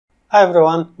Hi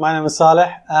everyone, my name is Saleh,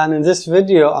 and in this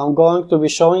video I'm going to be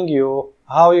showing you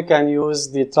how you can use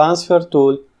the transfer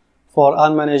tool for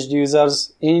unmanaged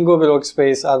users in Google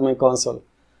Workspace Admin Console.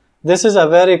 This is a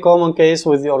very common case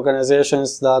with the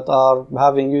organizations that are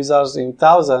having users in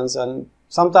thousands, and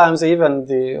sometimes even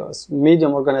the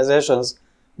medium organizations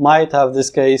might have this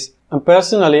case. And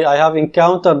personally, I have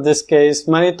encountered this case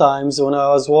many times when I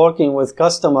was working with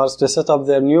customers to set up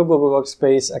their new Google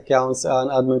Workspace accounts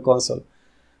and Admin Console.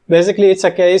 Basically, it's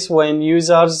a case when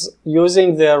users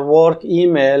using their work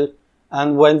email,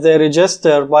 and when they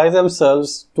register by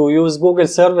themselves to use Google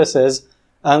services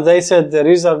and they set their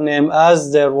username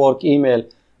as their work email.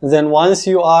 Then once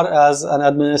you are as an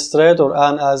administrator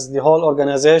and as the whole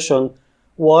organization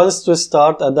wants to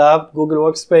start adapt Google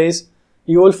Workspace,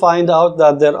 you will find out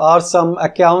that there are some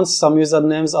accounts, some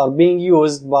usernames are being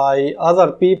used by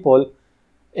other people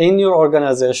in your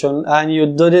organization and you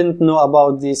didn't know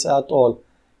about this at all.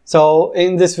 So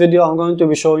in this video, I'm going to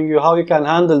be showing you how you can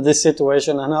handle this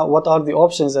situation and what are the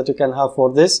options that you can have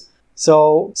for this.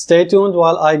 So stay tuned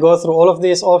while I go through all of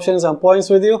these options and points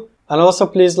with you. And also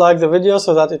please like the video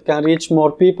so that it can reach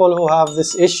more people who have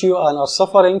this issue and are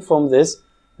suffering from this,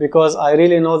 because I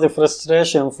really know the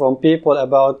frustration from people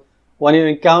about when you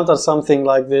encounter something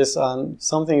like this and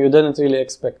something you didn't really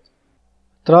expect.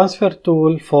 Transfer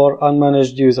tool for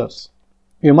unmanaged users.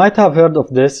 You might have heard of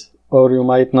this or you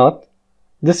might not.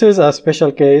 This is a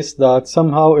special case that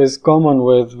somehow is common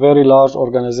with very large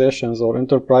organizations or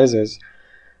enterprises.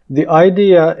 The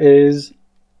idea is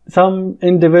some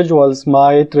individuals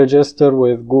might register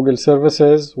with Google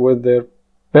services with their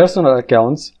personal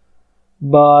accounts,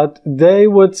 but they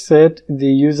would set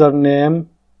the username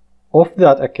of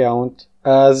that account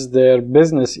as their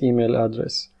business email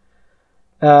address.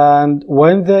 And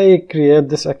when they create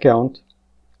this account,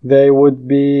 they would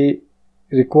be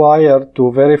required to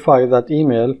verify that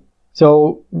email.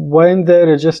 So when they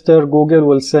register, Google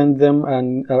will send them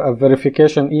a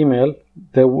verification email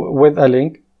with a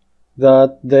link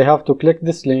that they have to click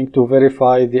this link to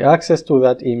verify the access to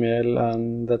that email,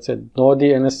 and that's it. No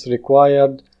DNS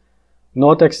required,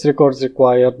 no text records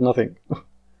required, nothing.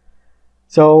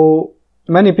 So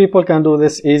many people can do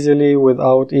this easily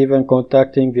without even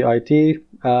contacting the IT,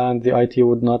 and the IT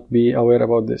would not be aware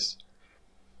about this.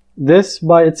 This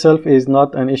by itself is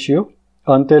not an issue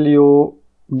until you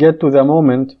get to the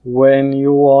moment when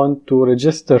you want to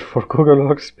register for Google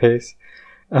Workspace,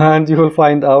 and you will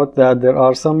find out that there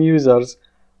are some users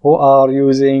who are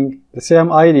using the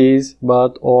same IDs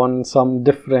but on some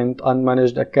different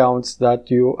unmanaged accounts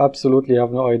that you absolutely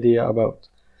have no idea about.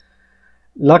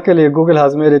 Luckily, Google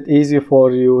has made it easy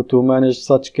for you to manage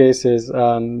such cases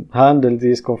and handle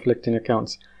these conflicting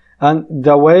accounts. And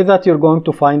the way that you're going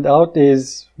to find out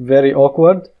is very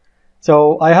awkward.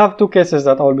 So I have two cases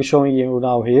that I'll be showing you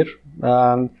now here.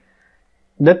 And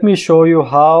let me show you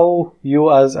how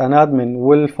you as an admin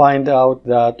will find out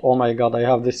that, oh my God, I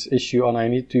have this issue and I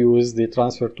need to use the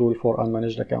transfer tool for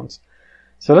unmanaged accounts.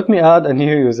 So let me add a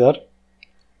new user.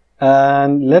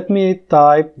 And let me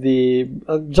type the,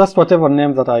 just whatever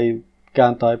name that I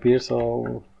can type here.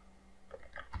 So,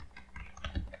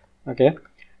 okay.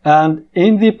 And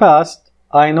in the past,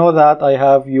 I know that I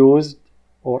have used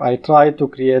or I tried to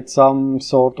create some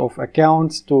sort of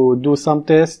accounts to do some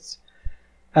tests.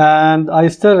 And I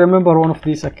still remember one of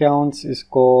these accounts is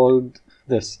called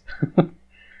this.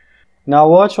 Now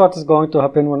watch what is going to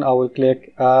happen when I will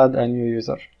click add a new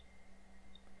user.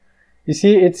 You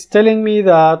see, it's telling me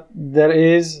that there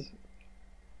is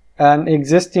an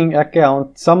existing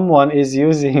account. Someone is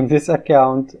using this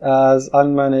account as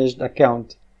unmanaged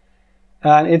account.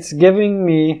 And it's giving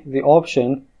me the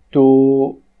option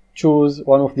to choose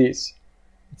one of these.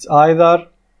 It's either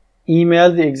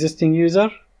email the existing user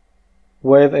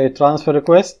with a transfer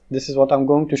request. This is what I'm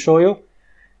going to show you.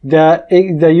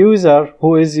 The user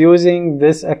who is using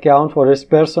this account for his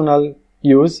personal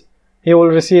use, he will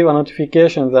receive a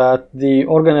notification that the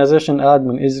organization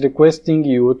admin is requesting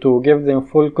you to give them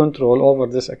full control over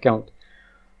this account.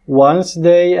 Once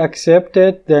they accept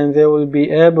it, then they will be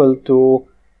able to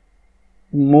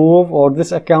move, or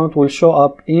this account will show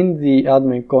up in the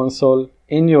admin console,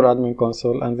 in your admin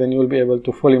console, and then you will be able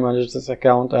to fully manage this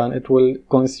account, and it will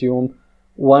consume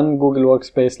one Google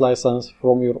Workspace license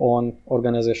from your own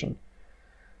organization.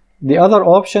 The other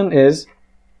option is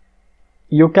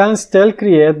you can still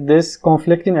create this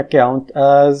conflicting account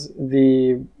as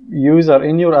the user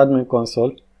in your admin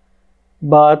console,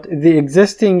 but the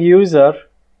existing user,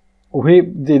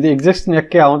 the existing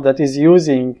account that is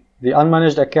using the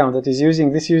unmanaged account that is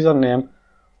using this username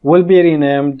will be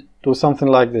renamed to something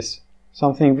like this,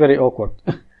 something very awkward.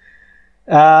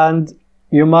 And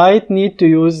You might need to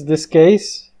use this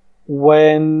case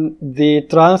when the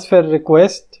transfer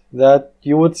request that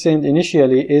you would send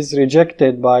initially is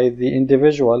rejected by the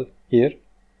individual here,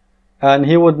 and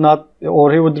he would not,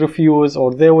 or he would refuse,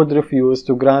 or they would refuse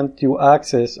to grant you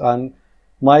access and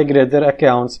migrate their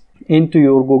accounts into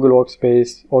your Google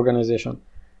Workspace organization.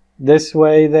 This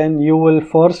way then you will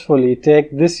forcefully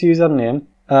take this username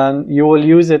and you will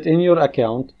use it in your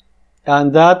account,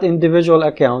 and that individual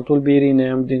account will be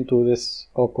renamed into this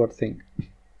awkward thing.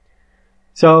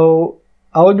 So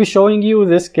I will be showing you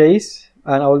this case,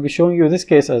 and I will be showing you this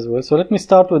case as well. So let me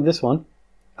start with this one.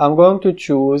 I'm going to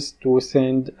choose to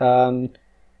send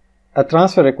a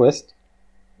transfer request,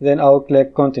 then I will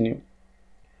click continue.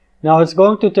 Now it's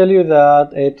going to tell you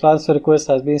that a transfer request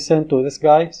has been sent to this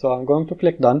guy, so I'm going to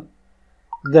click done.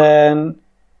 Then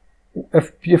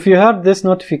if you have this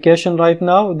notification right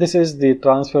now, this is the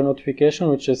transfer notification,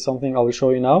 which is something I will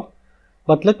show you now.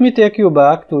 But let me take you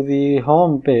back to the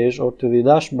home page or to the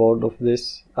dashboard of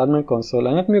this admin console,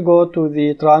 and let me go to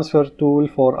the transfer tool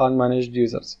for unmanaged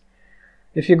users.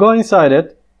 If you go inside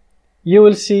it, you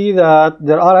will see that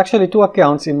there are actually two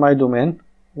accounts in my domain.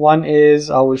 One is,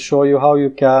 I will show you how you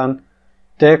can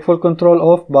take full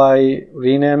control of by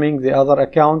renaming the other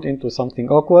account into something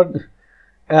awkward.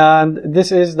 And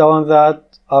this is the one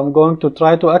that I'm going to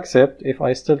try to accept if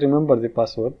I still remember the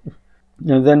password,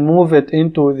 and then move it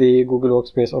into the Google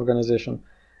Workspace organization.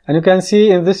 And you can see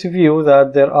in this view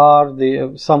that there are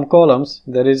some columns.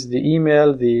 There is the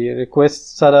email, the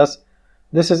request status.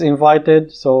 This is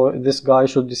invited, so this guy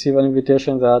should receive an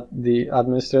invitation that the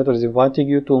administrator is inviting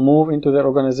you to move into their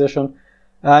organization,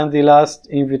 and the last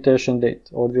invitation date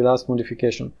or the last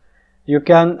modification. You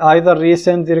can either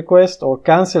resend the request or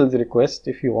cancel the request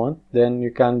if you want. Then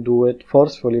you can do it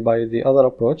forcefully by the other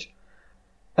approach.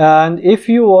 And if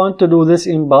you want to do this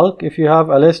in bulk, if you have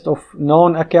a list of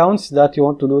known accounts that you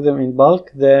want to do them in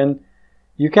bulk, then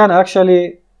you can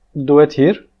actually do it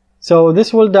here. So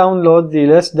this will download the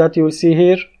list that you will see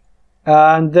here,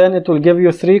 and then it will give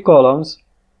you three columns.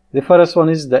 The first one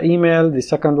is the email, the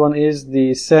second one is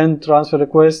the send transfer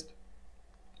request,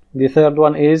 the third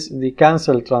one is the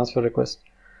cancel transfer request.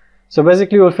 So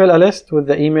basically you will fill a list with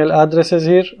the email addresses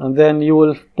here, and then you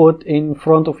will put in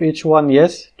front of each one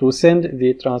yes to send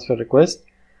the transfer request.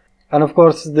 And of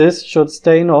course this should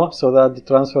stay no, so that the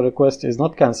transfer request is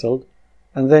not cancelled,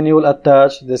 and then you will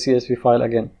attach the CSV file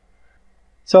again.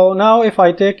 So now if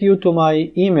I take you to my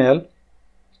email,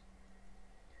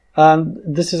 and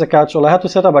this is a catch-all, I have to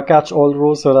set up a catch-all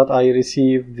rule so that I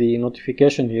receive the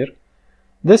notification here.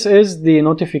 This is the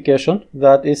notification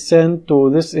that is sent to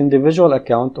this individual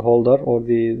account holder or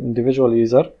the individual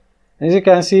user. And as you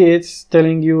can see, it's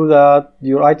telling you that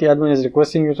your IT admin is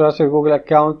requesting you to transfer your Google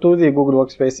account to the Google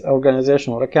Workspace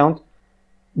organization or account.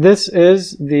 This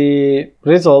is the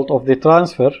result of the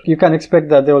transfer. You can expect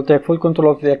that they will take full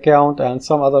control of the account, and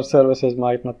some other services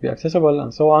might not be accessible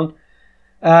and so on.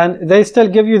 And they still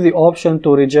give you the option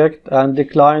to reject and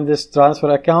decline this transfer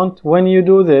account. When you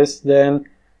do this, then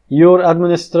your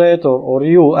administrator, or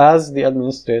you as the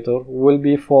administrator, will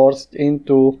be forced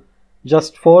into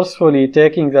just forcefully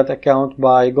taking that account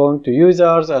by going to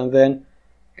users and then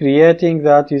creating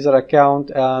that user account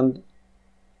and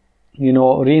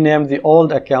rename the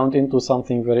old account into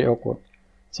something very awkward.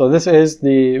 So this is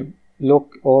the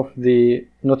look of the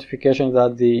notification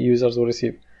that the users will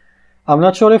receive. I'm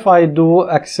not sure if I do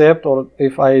accept or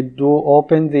if I do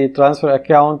open the transfer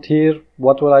account here,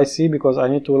 what will I see, because I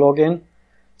need to log in.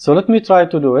 So let me try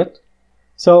to do it.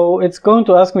 So it's going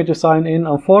to ask me to sign in.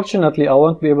 Unfortunately, I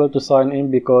won't be able to sign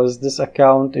in because this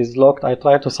account is locked. I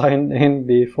tried to sign in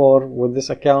before with this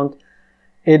account.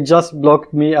 It just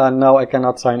blocked me, and now I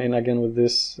cannot sign in again with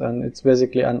this, and it's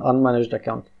basically an unmanaged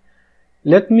account.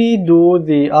 Let me do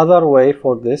the other way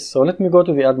for this. So let me go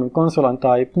to the admin console and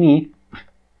type me.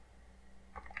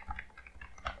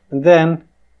 And then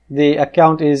the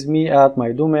account is me at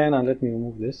my domain, and let me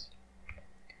remove this.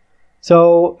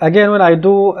 So again, when I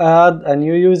do add a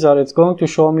new user, it's going to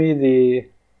show me the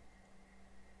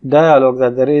dialog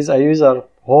that there is a user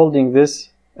holding this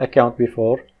account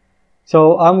before.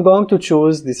 So I'm going to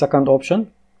choose the second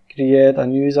option, create a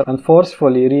new user, and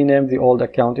forcefully rename the old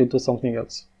account into something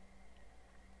else.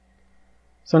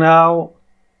 So now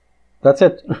that's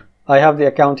it. I have the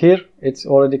account here. It's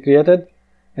already created.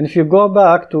 And if you go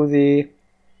back to the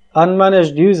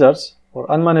unmanaged users or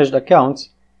unmanaged accounts,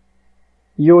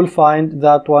 you will find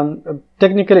that one,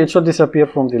 technically it should disappear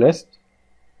from the list.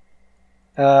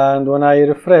 And when I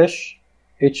refresh,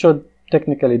 it should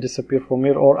technically disappear from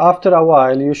here, or after a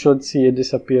while you should see it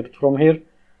disappeared from here,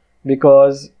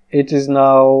 because it is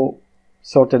now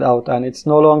sorted out and it's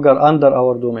no longer under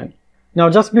our domain. Now,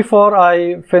 just before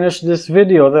I finish this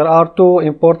video, there are two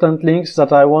important links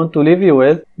that I want to leave you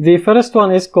with. The first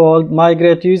one is called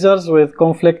Migrate Users with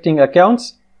Conflicting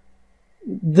Accounts.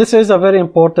 This is a very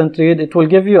important read. It will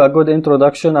give you a good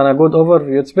introduction and a good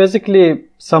overview. It's basically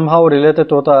somehow related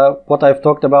to what I've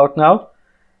talked about now.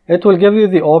 It will give you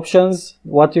the options,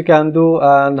 what you can do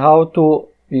and how to,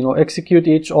 execute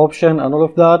each option and all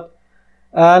of that.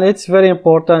 And it's very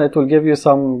important. It will give you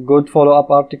some good follow-up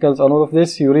articles on all of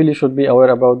this. You really should be aware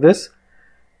about this.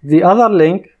 The other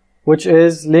link, which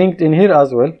is linked in here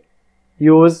as well,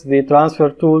 use the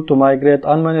transfer tool to migrate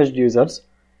unmanaged users.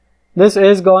 This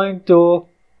is going to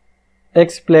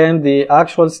explain the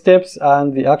actual steps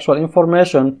and the actual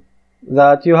information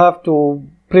that you have to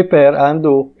prepare and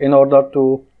do in order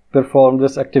to perform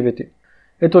this activity.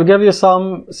 It will give you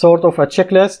some sort of a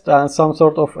checklist and some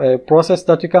sort of a process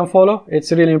that you can follow.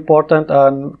 It's really important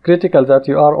and critical that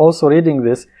you are also reading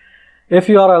this. If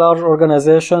you are a large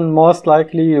organization, most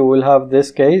likely you will have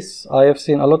this case. I have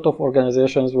seen a lot of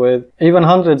organizations with even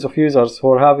hundreds of users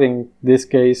who are having this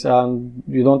case, and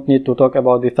you don't need to talk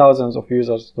about the thousands of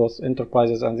users, those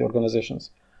enterprises and the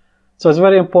organizations. So it's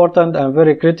very important and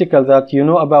very critical that you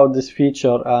know about this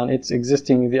feature and it's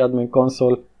existing in the admin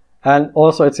console. And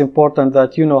also it's important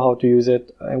that you know how to use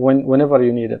it whenever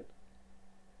you need it.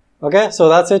 Okay, so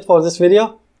that's it for this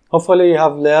video. Hopefully you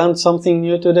have learned something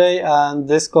new today and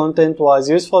this content was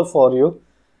useful for you.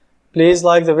 Please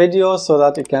like the video so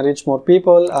that it can reach more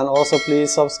people, and also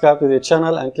please subscribe to the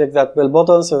channel and click that bell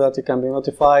button so that you can be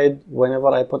notified whenever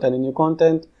I put any new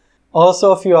content.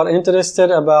 Also, if you are interested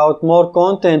about more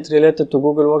content related to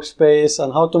Google Workspace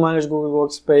and how to manage Google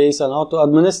Workspace and how to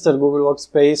administer Google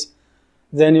Workspace,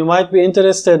 then you might be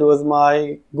interested with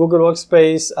my Google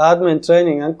Workspace Admin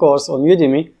Training and course on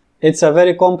Udemy. It's a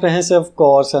very comprehensive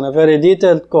course and a very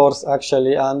detailed course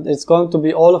actually, and it's going to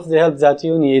be all of the help that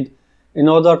you need in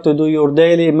order to do your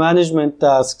daily management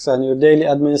tasks and your daily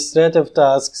administrative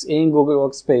tasks in Google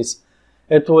Workspace.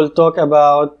 It will talk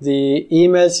about the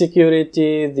email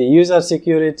security, the user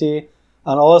security,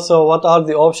 and also what are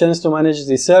the options to manage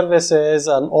the services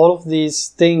and all of these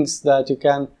things that you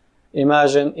can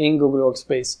imagine in Google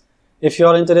Workspace. If you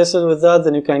are interested with that,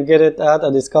 then you can get it at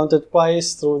a discounted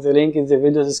price through the link in the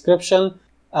video description.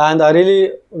 And I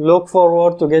really look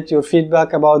forward to get your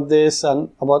feedback about this and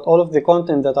about all of the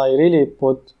content that I really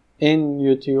put in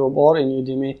YouTube or in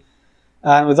Udemy.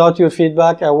 And without your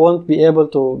feedback, I won't be able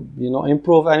to,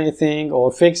 improve anything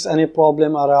or fix any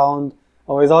problem around.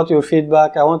 Or without your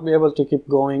feedback, I won't be able to keep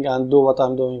going and do what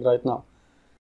I'm doing right now.